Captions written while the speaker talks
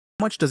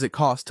How much does it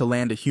cost to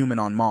land a human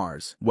on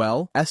Mars?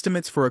 Well,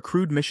 estimates for a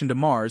crewed mission to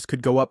Mars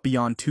could go up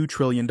beyond $2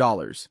 trillion,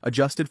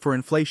 adjusted for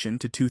inflation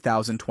to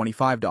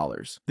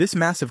 $2025. This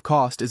massive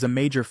cost is a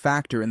major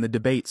factor in the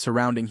debate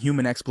surrounding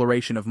human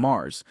exploration of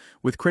Mars,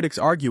 with critics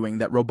arguing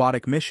that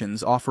robotic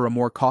missions offer a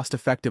more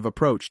cost-effective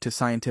approach to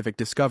scientific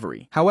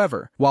discovery.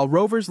 However, while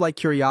rovers like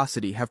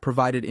Curiosity have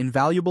provided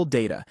invaluable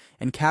data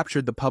and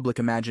captured the public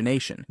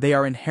imagination, they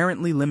are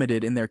inherently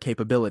limited in their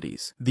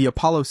capabilities. The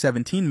Apollo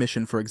 17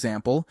 mission, for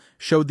example,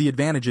 showed the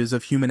advantages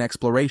of human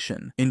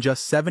exploration. In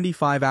just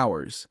 75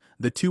 hours,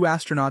 the two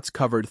astronauts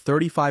covered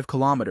 35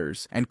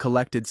 kilometers and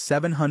collected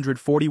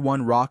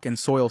 741 rock and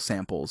soil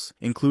samples,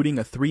 including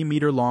a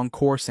 3-meter-long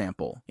core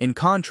sample. In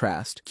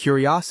contrast,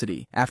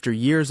 Curiosity, after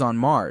years on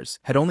Mars,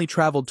 had only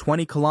traveled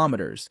 20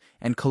 kilometers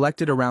and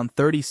collected around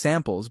 30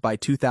 samples by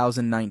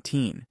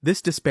 2019.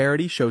 This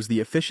disparity shows the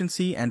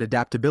efficiency and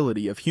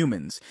adaptability of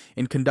humans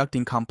in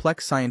conducting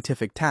complex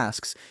scientific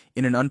tasks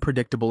in an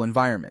unpredictable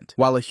environment.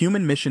 While a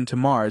human mission to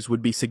Mars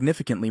would be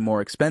significantly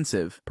more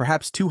expensive,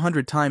 perhaps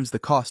 200 times the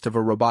cost of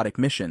a robotic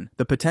mission,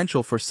 the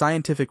potential for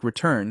scientific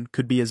return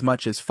could be as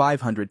much as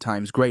 500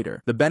 times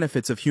greater. The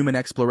benefits of human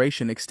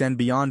exploration extend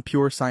beyond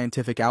pure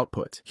scientific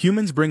output.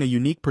 Humans bring a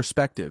unique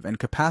perspective and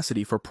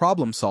capacity for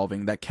problem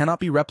solving that cannot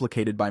be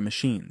replicated by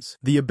machines.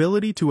 The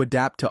ability to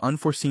adapt to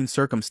unforeseen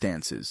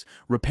circumstances,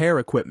 repair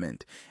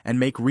equipment, and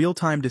make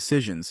real-time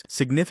decisions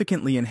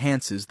significantly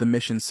enhances the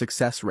mission's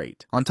success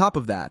rate. On top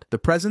of that, the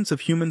presence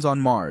of humans on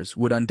Mars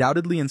would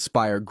undoubtedly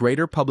inspire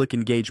greater public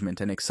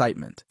engagement and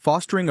excitement,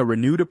 fostering a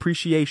renewed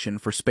appreciation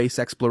for space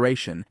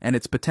exploration and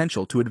its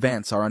potential to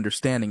advance our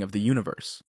understanding of the universe.